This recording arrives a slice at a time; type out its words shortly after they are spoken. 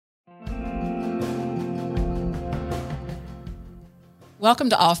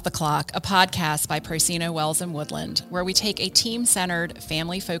Welcome to Off the Clock, a podcast by Procino Wells and Woodland, where we take a team-centered,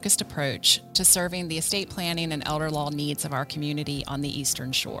 family-focused approach to serving the estate planning and elder law needs of our community on the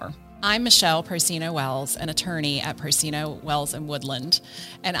Eastern Shore. I'm Michelle Procino Wells, an attorney at Procino Wells and Woodland,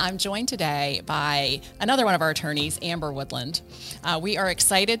 and I'm joined today by another one of our attorneys, Amber Woodland. We are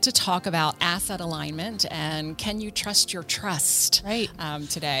excited to talk about asset alignment and can you trust your trust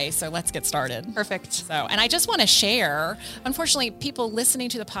today. So let's get started. Perfect. And I just want to share, unfortunately, people listening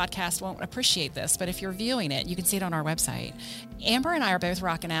to the podcast won't appreciate this, but if you're viewing it, you can see it on our website. Amber and I are both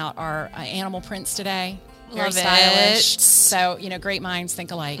rocking out our animal prints today. Very Love stylish. it. So, great minds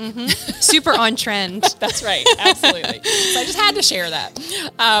think alike. Mm-hmm. Super on trend. That's right. Absolutely. So I just had to share that.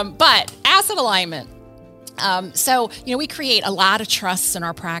 But asset alignment. We create a lot of trusts in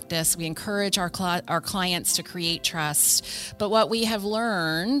our practice. We encourage our clients to create trust. But what we have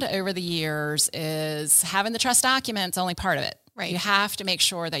learned over the years is having the trust document's only part of it. Right. You have to make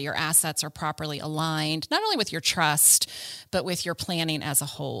sure that your assets are properly aligned, not only with your trust, but with your planning as a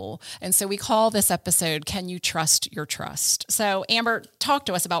whole. And so we call this episode, Can You Trust Your Trust? So Amber, talk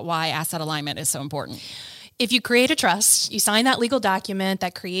to us about why asset alignment is so important. If you create a trust, you sign that legal document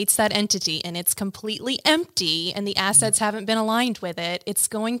that creates that entity and it's completely empty and the assets haven't been aligned with it, it's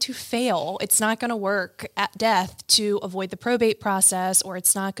going to fail. It's not going to work at death to avoid the probate process, or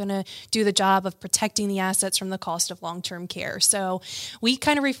it's not going to do the job of protecting the assets from the cost of long-term care. So we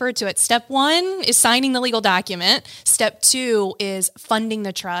kind of refer to it. Step one is signing the legal document. Step two is funding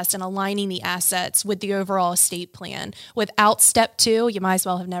the trust and aligning the assets with the overall estate plan. Without step two, you might as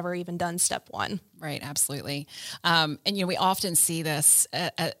well have never even done step one. Right, absolutely. We often see this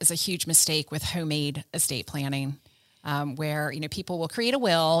as a huge mistake with homemade estate planning, where, people will create a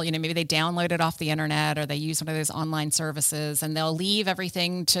will, maybe they download it off the internet or they use one of those online services and they'll leave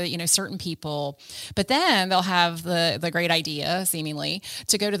everything to, certain people. But then they'll have the great idea, seemingly,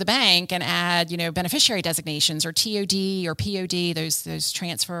 to go to the bank and add, beneficiary designations or TOD or POD, those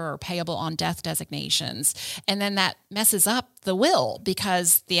transfer or payable on death designations. And then that messes up the will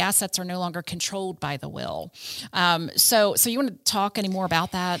because the assets are no longer controlled by the will. So you want to talk any more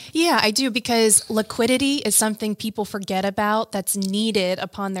about that? Yeah, I do, because liquidity is something people forget about that's needed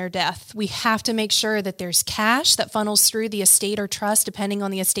upon their death. We have to make sure that there's cash that funnels through the estate or trust, depending on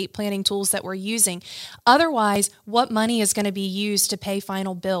the estate planning tools that we're using. Otherwise, what money is going to be used to pay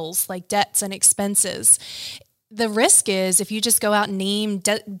final bills like debts and expenses? The risk is if you just go out and name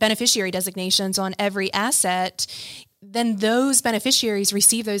beneficiary designations on every asset, then those beneficiaries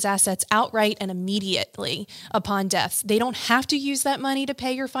receive those assets outright and immediately upon death. They don't have to use that money to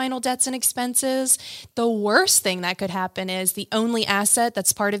pay your final debts and expenses. The worst thing that could happen is the only asset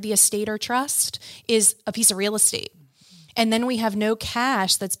that's part of the estate or trust is a piece of real estate. And then we have no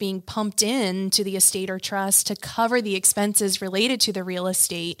cash that's being pumped into the estate or trust to cover the expenses related to the real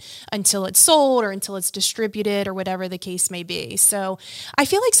estate until it's sold or until it's distributed or whatever the case may be. So I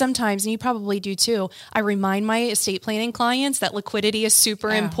feel like sometimes, and you probably do too, I remind my estate planning clients that liquidity is super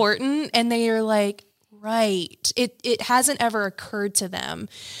important, and they are like, right. It hasn't ever occurred to them.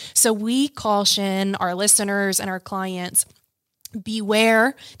 So we caution our listeners and our clients,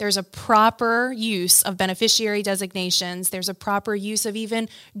 beware, there's a proper use of beneficiary designations. There's a proper use of even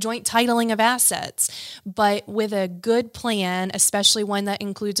joint titling of assets. But with a good plan, especially one that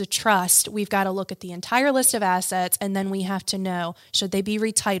includes a trust, we've got to look at the entire list of assets, and then we have to know, should they be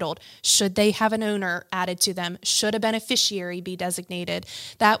retitled? Should they have an owner added to them? Should a beneficiary be designated?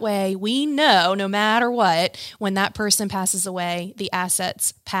 That way we know, no matter what, when that person passes away, the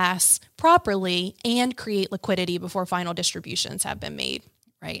assets pass properly and create liquidity before final distributions have been made.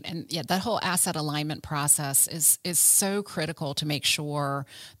 Right. And that whole asset alignment process is so critical to make sure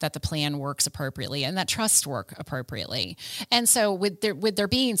that the plan works appropriately and that trusts work appropriately. And so with there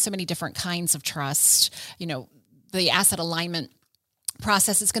being so many different kinds of trust, the asset alignment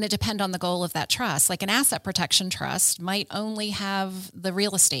process is going to depend on the goal of that trust. Like an asset protection trust might only have the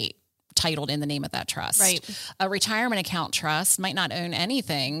real estate titled in the name of that trust. Right. A retirement account trust might not own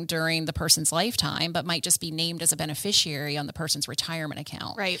anything during the person's lifetime, but might just be named as a beneficiary on the person's retirement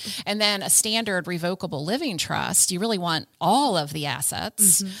account. Right. And then a standard revocable living trust, you really want all of the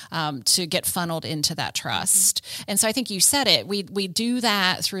assets to get funneled into that trust. And so I think you said it, we do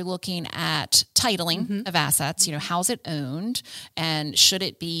that through looking at titling of assets, how's it owned and should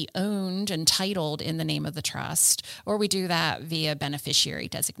it be owned and titled in the name of the trust, or we do that via beneficiary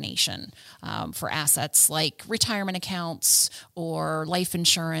designation. alignment for assets like retirement accounts or life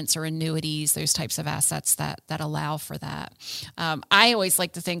insurance or annuities, those types of assets that allow for that. I always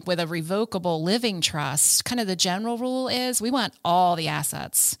like to think with a revocable living trust, kind of the general rule is we want all the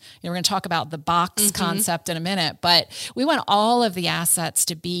assets. We're going to talk about the box concept in a minute, but we want all of the assets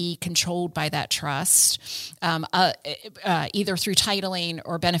to be controlled by that trust, either through titling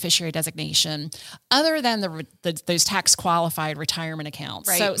or beneficiary designation, other than those tax qualified retirement accounts.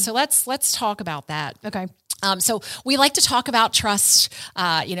 Right. So let's talk about that. Okay. So we like to talk about trust,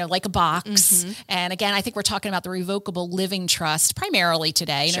 like a box. And again, I think we're talking about the revocable living trust primarily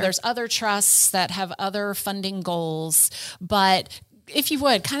today. Sure. There's other trusts that have other funding goals, but if you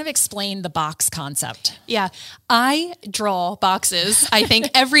would kind of explain the box concept. Yeah, I draw boxes, I think,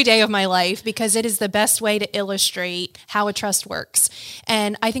 every day of my life because it is the best way to illustrate how a trust works.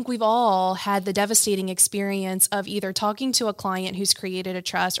 And I think we've all had the devastating experience of either talking to a client who's created a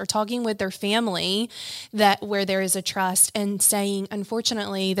trust or talking with their family where there is a trust and saying,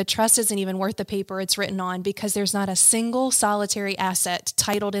 unfortunately, the trust isn't even worth the paper it's written on because there's not a single solitary asset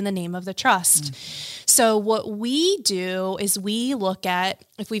titled in the name of the trust. So what we do is we look at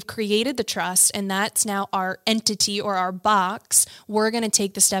if we've created the trust and that's now our entity or our box, we're going to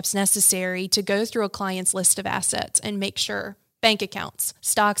take the steps necessary to go through a client's list of assets and make sure bank accounts,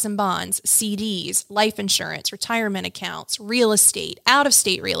 stocks and bonds, CDs, life insurance, retirement accounts, real estate,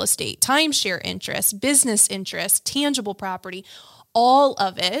 out-of-state real estate, timeshare interest, business interest, tangible property, all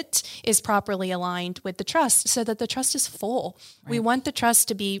of it is properly aligned with the trust so that the trust is full. Right. We want the trust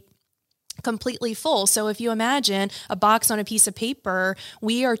to be completely full. So if you imagine a box on a piece of paper,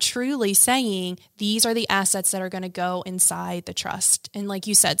 we are truly saying these are the assets that are going to go inside the trust. And like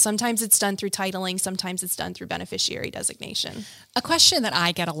you said, sometimes it's done through titling, sometimes it's done through beneficiary designation. A question that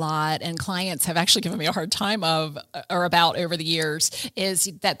I get a lot and clients have actually given me a hard time about over the years is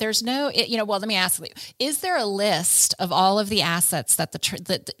that there's no, let me ask you, is there a list of all of the assets that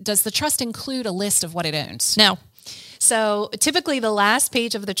does the trust include a list of what it owns? No. So typically the last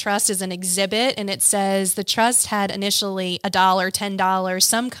page of the trust is an exhibit and it says the trust had initially $1, $10,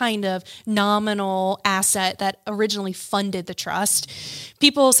 some kind of nominal asset that originally funded the trust.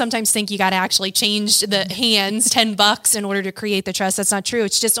 People sometimes think you got to actually change the hands $10 in order to create the trust. That's not true.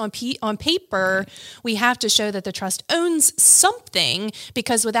 It's just on paper, we have to show that the trust owns something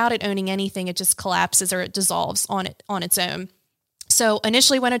because without it owning anything, it just collapses or it dissolves on its own. So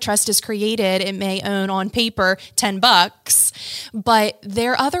initially when a trust is created, it may own on paper $10, but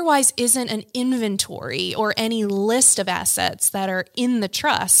there otherwise isn't an inventory or any list of assets that are in the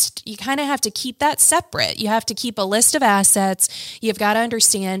trust. You kind of have to keep that separate. You have to keep a list of assets. You've got to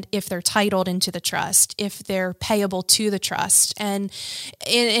understand if they're titled into the trust, if they're payable to the trust. And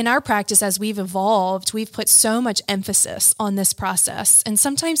in our practice, as we've evolved, we've put so much emphasis on this process. And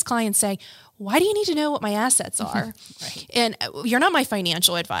sometimes clients say, why do you need to know what my assets are? Right. And you're not my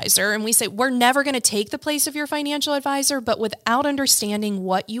financial advisor. And we say, we're never going to take the place of your financial advisor, but without understanding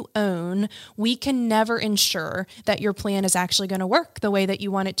what you own, we can never ensure that your plan is actually going to work the way that you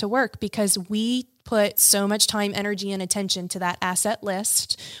want it to work because we put so much time, energy, and attention to that asset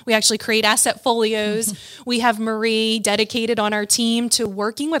list. We actually create asset folios. We have Marie dedicated on our team to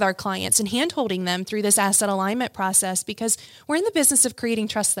working with our clients and hand-holding them through this asset alignment process because we're in the business of creating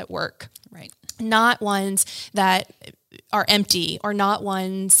trusts that work. Right. Not ones that are empty or not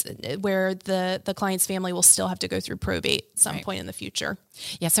ones where the client's family will still have to go through probate at some point in the future.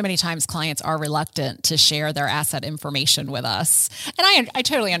 Yeah, so many times clients are reluctant to share their asset information with us. And I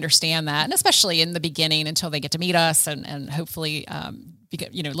totally understand that, and especially in the beginning until they get to meet us and hopefully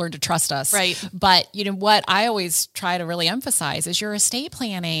learn to trust us. Right. But what I always try to really emphasize is your estate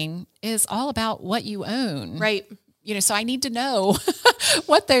planning is all about what you own. Right. So I need to know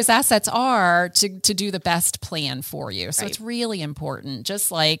what those assets are to do the best plan for you. So It's really important,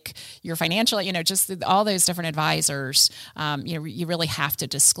 just like your financial, just all those different advisors, you really have to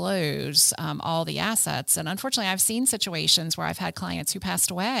disclose all the assets. And unfortunately, I've seen situations where I've had clients who passed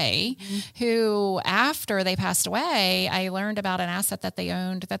away, who after they passed away, I learned about an asset that they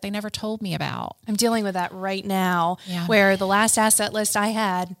owned that they never told me about. I'm dealing with that right now, where the last asset list I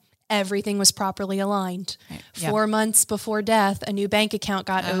had, everything was properly aligned. Right. 4 months before death, a new bank account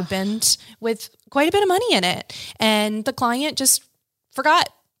got opened with quite a bit of money in it. And the client just forgot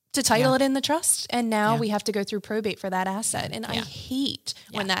to title it in the trust. And now we have to go through probate for that asset. And I hate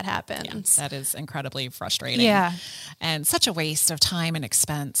when that happens. Yeah. That is incredibly frustrating. Yeah. And such a waste of time and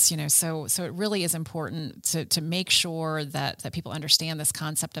expense, so it really is important to make sure that people understand this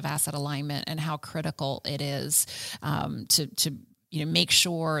concept of asset alignment and how critical it is to make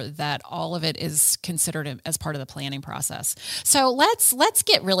sure that all of it is considered as part of the planning process. So let's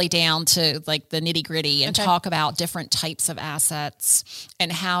get really down to like the nitty gritty and talk about different types of assets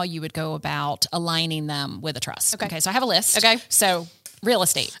and how you would go about aligning them with a trust. Okay. So I have a list. Okay. So real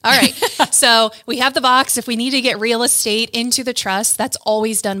estate. All right. So we have the box. If we need to get real estate into the trust, that's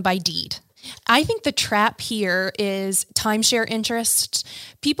always done by deed. I think the trap here is timeshare interest.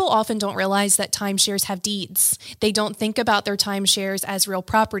 People often don't realize that timeshares have deeds. They don't think about their timeshares as real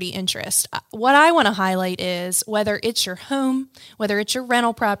property interest. What I want to highlight is whether it's your home, whether it's your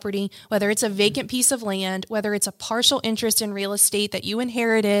rental property, whether it's a vacant piece of land, whether it's a partial interest in real estate that you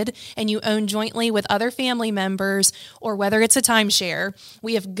inherited and you own jointly with other family members, or whether it's a timeshare,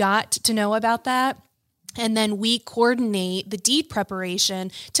 we have got to know about that. And then we coordinate the deed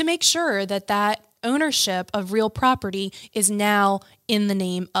preparation to make sure that that ownership of real property is now in the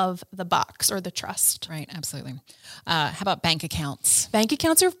name of the box or the trust. Right, absolutely. How about bank accounts? Bank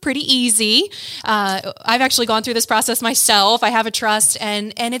accounts are pretty easy. I've actually gone through this process myself. I have a trust,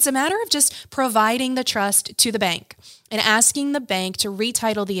 and it's a matter of just providing the trust to the bank and asking the bank to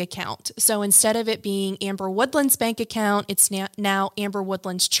retitle the account. So instead of it being Amber Woodland's bank account, it's now Amber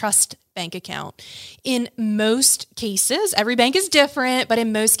Woodland's trust bank account. In most cases, every bank is different, but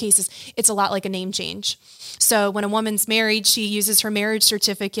in most cases, it's a lot like a name change. So when a woman's married, she uses her marriage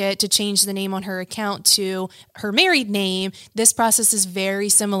certificate to change the name on her account to her married name. This process is very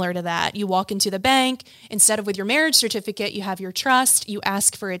similar to that. You walk into the bank, instead of with your marriage certificate, you have your trust, you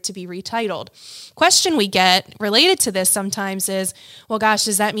ask for it to be retitled. Question we get related to this sometimes is, well, gosh,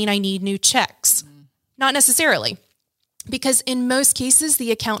 does that mean I need new checks? Not necessarily. Because in most cases,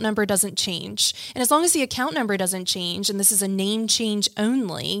 the account number doesn't change. And as long as the account number doesn't change, and this is a name change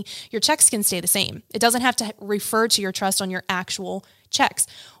only, your checks can stay the same. It doesn't have to refer to your trust on your actual checks.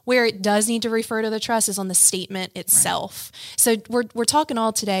 Where it does need to refer to the trust is on the statement itself. Right. So we're talking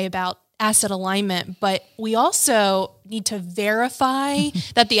all today about asset alignment, but we also need to verify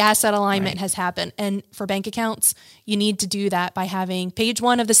that the asset alignment has happened. And for bank accounts, you need to do that by having page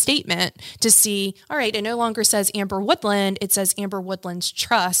 1 of the statement to see, all right, it no longer says Amber Woodland, it says Amber Woodland's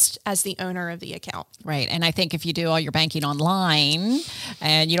trust as the owner of the account. Right. And I think if you do all your banking online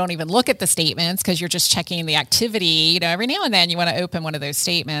and you don't even look at the statements because you're just checking the activity, every now and then you want to open one of those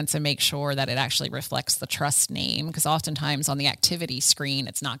statements and make sure that it actually reflects the trust name, because oftentimes on the activity screen,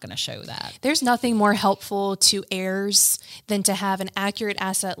 it's not going to show that. There's nothing more helpful to heirs than to have an accurate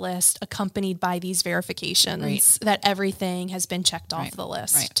asset list accompanied by these verifications that everything has been checked off the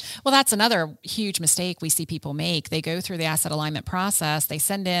list. Right. Well, that's another huge mistake we see people make. They go through the asset alignment process. They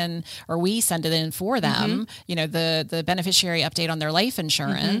send in, or we send it in for them, the beneficiary update on their life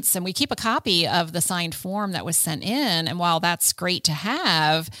insurance. And we keep a copy of the signed form that was sent in. And while that's great to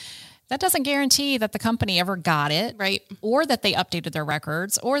have, that doesn't guarantee that the company ever got it, right? Or that they updated their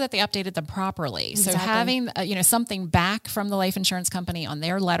records, or that they updated them properly. Exactly. So having something back from the life insurance company on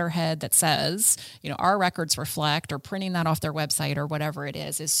their letterhead that says, our records reflect, or printing that off their website or whatever it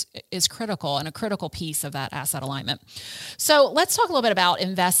is critical, and a critical piece of that asset alignment. So let's talk a little bit about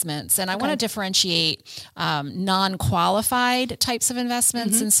investments, and I want to differentiate non-qualified types of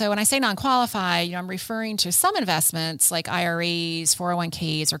investments. And so when I say non-qualified, I'm referring to some investments like IRAs,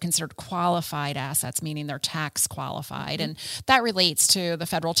 401ks are considered qualified assets, meaning they're tax qualified. And that relates to the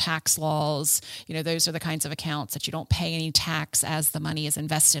federal tax laws. Those are the kinds of accounts that you don't pay any tax as the money is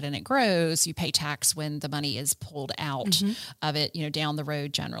invested and it grows. You pay tax when the money is pulled out of it, down the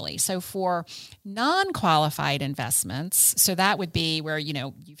road generally. So for non-qualified investments, so that would be where,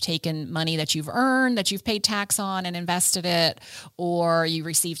 you've taken money that you've earned, that you've paid tax on and invested it, or you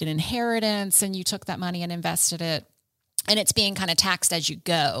received an inheritance and you took that money and invested it. And it's being kind of taxed as you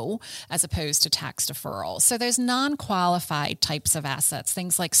go, as opposed to tax deferral. So those non-qualified types of assets,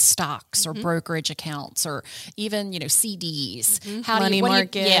 things like stocks or brokerage accounts, or even CDs, Money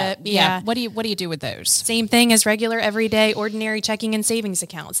market. What do you do with those? Same thing as regular, everyday, ordinary checking and savings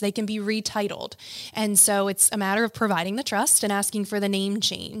accounts. They can be retitled, and so it's a matter of providing the trust and asking for the name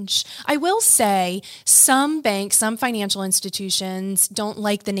change. I will say some banks, some financial institutions don't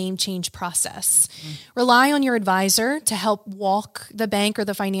like the name change process. Rely on your advisor to help walk the bank or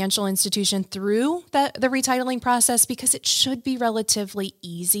the financial institution through the retitling process, because it should be relatively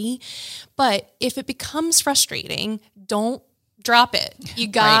easy. But if it becomes frustrating, don't drop it. You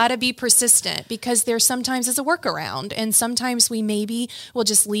gotta be persistent, because there sometimes is a workaround, and sometimes we maybe will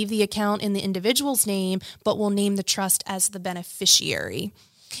just leave the account in the individual's name, but we'll name the trust as the beneficiary.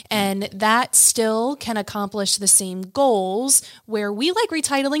 And that still can accomplish the same goals, where we like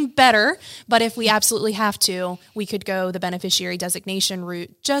retitling better, but if we absolutely have to, we could go the beneficiary designation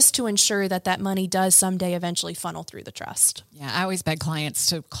route just to ensure that that money does someday eventually funnel through the trust. Yeah, I always beg clients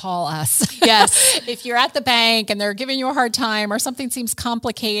to call us. Yes. If you're at the bank and they're giving you a hard time or something seems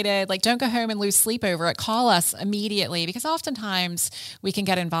complicated, like don't go home and lose sleep over it. Call us immediately, because oftentimes we can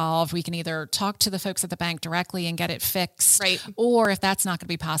get involved. We can either talk to the folks at the bank directly and get it fixed. Right. Or if that's not going to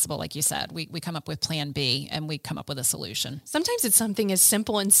be possible, like you said, we come up with plan B and we come up with a solution. Sometimes it's something as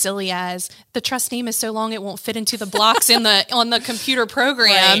simple and silly as the trust name is so long it won't fit into the blocks in the on the computer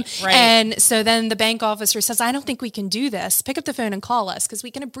program. Right. And so then the bank officer says, I don't think we can do this. Pick up the phone and call us, because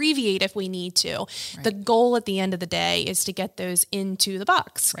we can abbreviate if we need to. Right. The goal at the end of the day is to get those into the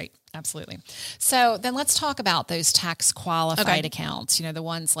box. Right. Absolutely. So then let's talk about those tax qualified accounts, the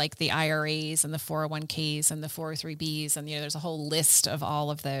ones like the IRAs and the 401ks and the 403bs. And, there's a whole list of all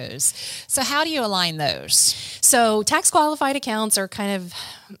of those. So how do you align those? So tax qualified accounts are kind of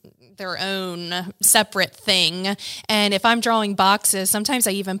their own separate thing. And if I'm drawing boxes, sometimes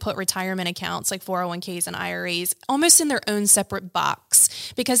I even put retirement accounts like 401ks and IRAs almost in their own separate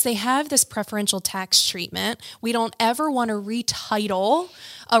box, because they have this preferential tax treatment. We don't ever want to retitle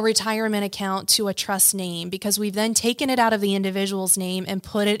a retirement account to a trust name, because we've then taken it out of the individual's name and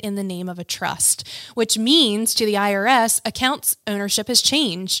put it in the name of a trust, which means to the IRS, accounts ownership has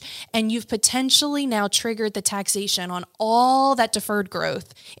changed, and you've potentially now triggered the taxation on all that deferred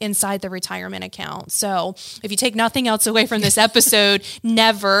growth inside the retirement account. So if you take nothing else away from this episode,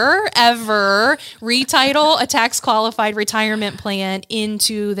 never, ever retitle a tax qualified retirement plan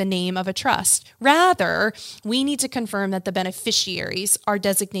into the name of a trust. Rather, we need to confirm that the beneficiaries are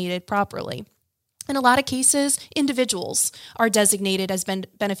designated properly. In a lot of cases, individuals are designated as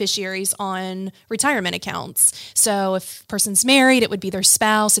beneficiaries on retirement accounts. So if a person's married, it would be their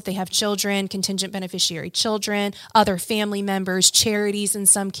spouse. If they have children, contingent beneficiary children, other family members, charities in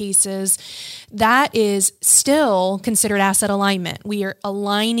some cases. That is still considered asset alignment. We are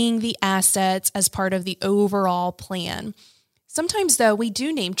aligning the assets as part of the overall plan. Sometimes, though, we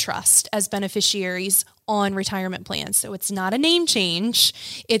do name trust as beneficiaries on retirement plans. So it's not a name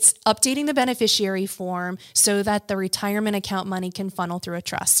change. It's updating the beneficiary form so that the retirement account money can funnel through a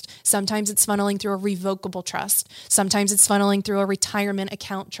trust. Sometimes it's funneling through a revocable trust. Sometimes it's funneling through a retirement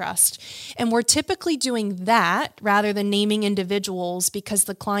account trust. And we're typically doing that rather than naming individuals, because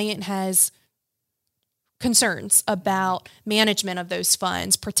the client has concerns about management of those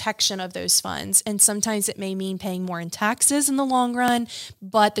funds, protection of those funds. And sometimes it may mean paying more in taxes in the long run,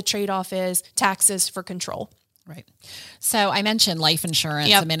 but the trade-off is taxes for control. Right. So I mentioned life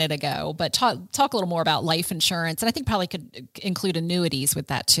insurance a minute ago, but talk a little more about life insurance. And I think probably could include annuities with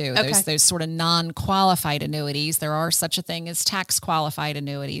that too. Okay. Those sort of non-qualified annuities. There are such a thing as tax qualified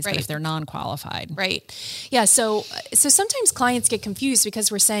annuities, right, but if they're non-qualified. Right. Yeah. So sometimes clients get confused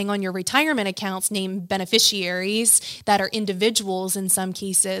because we're saying on your retirement accounts, name beneficiaries that are individuals in some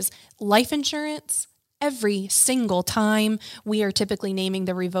cases. Life insurance, every single time, we are typically naming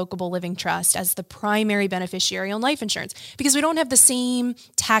the revocable living trust as the primary beneficiary on life insurance, because we don't have the same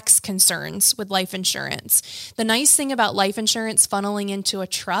tax concerns with life insurance. The nice thing about life insurance funneling into a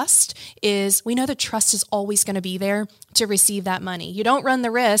trust is we know the trust is always going to be there to receive that money. You don't run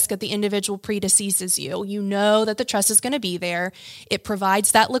the risk that the individual predeceases you. You know that the trust is going to be there. It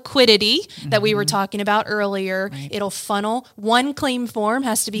provides that liquidity that we were talking about earlier. Right. It'll funnel. One claim form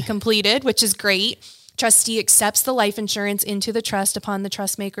has to be completed, which is great. Trustee accepts the life insurance into the trust upon the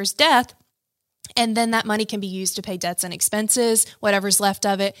trust maker's death, and then that money can be used to pay debts and expenses. Whatever's left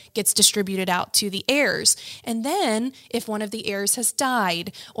of it gets distributed out to the heirs. And then if one of the heirs has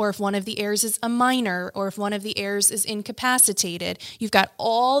died, or if one of the heirs is a minor, or if one of the heirs is incapacitated, you've got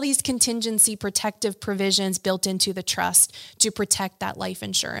all these contingency protective provisions built into the trust to protect that life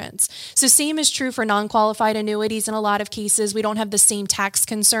insurance. So same is true for non-qualified annuities. In a lot of cases, we don't have the same tax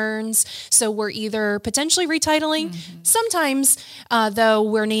concerns. So we're either potentially retitling. Sometimes, though,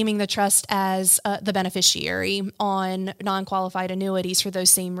 we're naming the trust as the beneficiary on non-qualified annuities for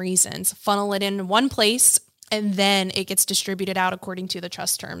those same reasons. Funnel it in one place, and then it gets distributed out according to the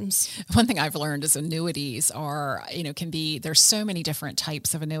trust terms. One thing I've learned is annuities are, there's so many different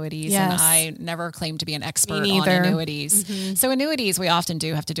types of annuities. Yes. And I never claim to be an expert on annuities. So annuities, we often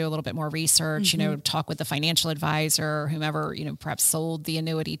do have to do a little bit more research, talk with the financial advisor, whomever, perhaps sold the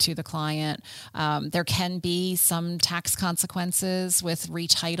annuity to the client. There can be some tax consequences with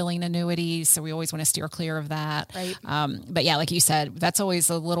retitling annuities. So we always want to steer clear of that. Right. But yeah, like you said, that's always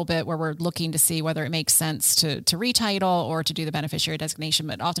a little bit where we're looking to see whether it makes sense to retitle or to do the beneficiary designation,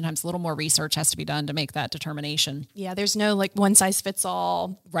 but oftentimes a little more research has to be done to make that determination. Yeah, there's no like one size fits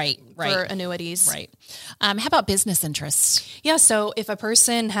all right for annuities. Right. How about business interests? Yeah, so if a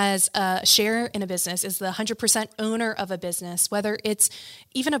person has a share in a business, is the 100% owner of a business, whether it's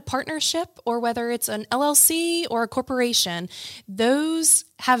even a partnership or whether it's an LLC or a corporation, those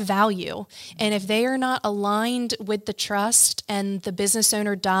have value. And if they are not aligned with the trust and the business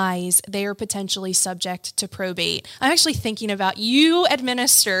owner dies, they are potentially subject to probate. I'm actually thinking about, you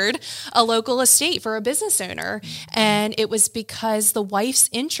administered a local estate for a business owner, and it was because the wife's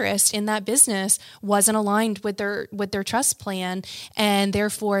interest in that business wasn't aligned with their trust plan, and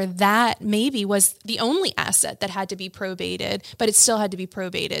therefore that maybe was the only asset that had to be probated, but it still had to be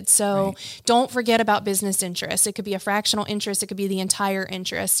probated. So don't forget about business interest. It could be a fractional interest. It could be the entire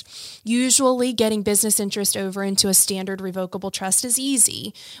interest. Usually getting business interest over into a standard revocable trust is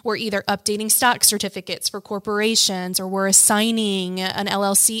easy. We're either updating stock certificates for corporations, or we're assigning an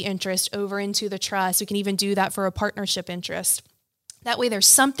LLC interest over into the trust. We can even do that for a partnership interest. That way there's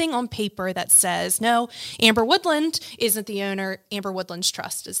something on paper that says, no, Amber Woodland isn't the owner. Amber Woodland's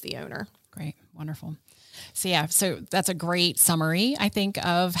trust is the owner. Great. Wonderful. So that's a great summary, I think,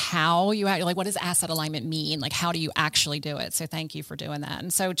 of how you like, what does asset alignment mean? Like, how do you actually do it? So thank you for doing that.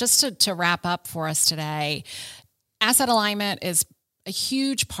 And so just to wrap up for us today, asset alignment is a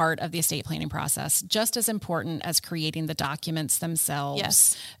huge part of the estate planning process, just as important as creating the documents themselves.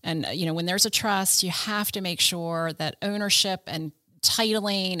 Yes. And, when there's a trust, you have to make sure that ownership and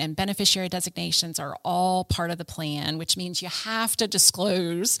titling and beneficiary designations are all part of the plan, which means you have to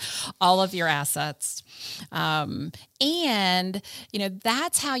disclose all of your assets. And,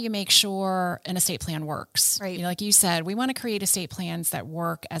 that's how you make sure an estate plan works. Right. Like you said, we want to create estate plans that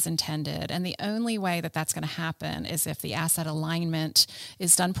work as intended. And the only way that that's going to happen is if the asset alignment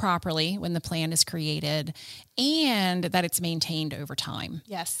is done properly when the plan is created, and that it's maintained over time.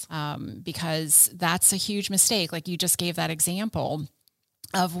 Yes. Because that's a huge mistake. Like you just gave that example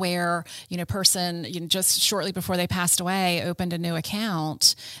of where, person, just shortly before they passed away, opened a new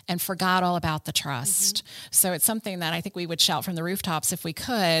account and forgot all about the trust. Mm-hmm. So it's something that I think we would shout from the rooftops if we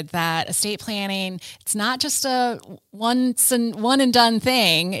could, that estate planning, it's not just a one and done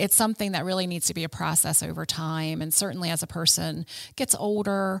thing. It's something that really needs to be a process over time. And certainly as a person gets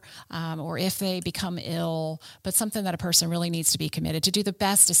older, or if they become ill, but something that a person really needs to be committed to do. The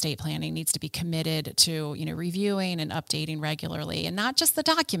best estate planning needs to be committed to, reviewing and updating regularly, and not just the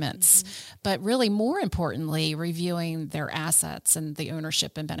documents, but really more importantly, reviewing their assets and the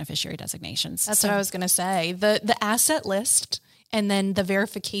ownership and beneficiary designations. That's what I was going to say. The asset list and then the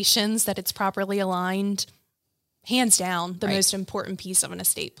verifications that it's properly aligned, hands down, the most important piece of an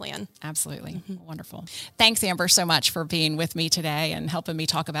estate plan. Absolutely. Mm-hmm. Wonderful. Thanks, Amber, so much for being with me today and helping me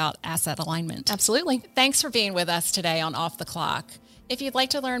talk about asset alignment. Absolutely. Thanks for being with us today on Off the Clock. If you'd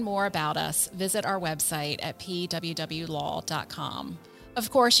like to learn more about us, visit our website at pwwlaw.com. Of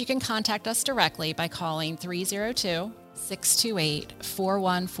course, you can contact us directly by calling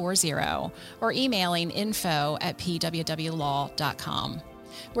 302-628-4140 or emailing info@pwwlaw.com.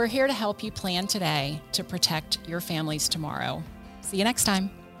 We're here to help you plan today to protect your families tomorrow. See you next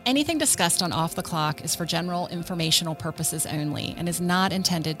time. Anything discussed on Off the Clock is for general informational purposes only and is not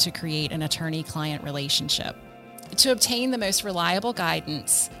intended to create an attorney-client relationship. To obtain the most reliable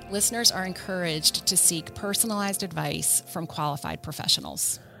guidance, listeners are encouraged to seek personalized advice from qualified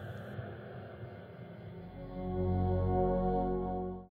professionals.